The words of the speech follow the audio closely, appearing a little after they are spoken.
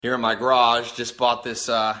Here in my garage, just bought this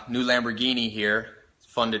new Lamborghini here.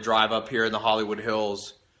 It's fun to drive up here in the Hollywood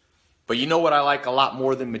Hills. But you know what I like a lot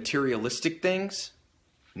more than materialistic things?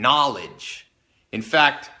 Knowledge. In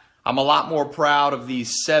fact, I'm a lot more proud of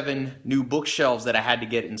these 7 new bookshelves that I had to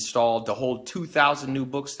get installed to hold 2,000 new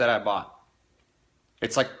books that I bought.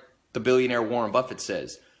 It's like the billionaire Warren Buffett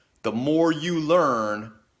says, the more you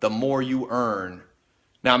learn, the more you earn.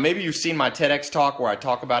 Now, maybe you've seen my TEDx talk where I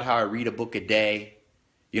talk about how I read a book a day.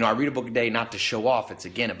 You know, I read a book a day not to show off. It's,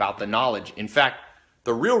 again, about the knowledge. In fact,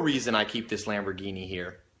 the real reason I keep this Lamborghini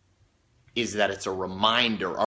here is that it's a reminder,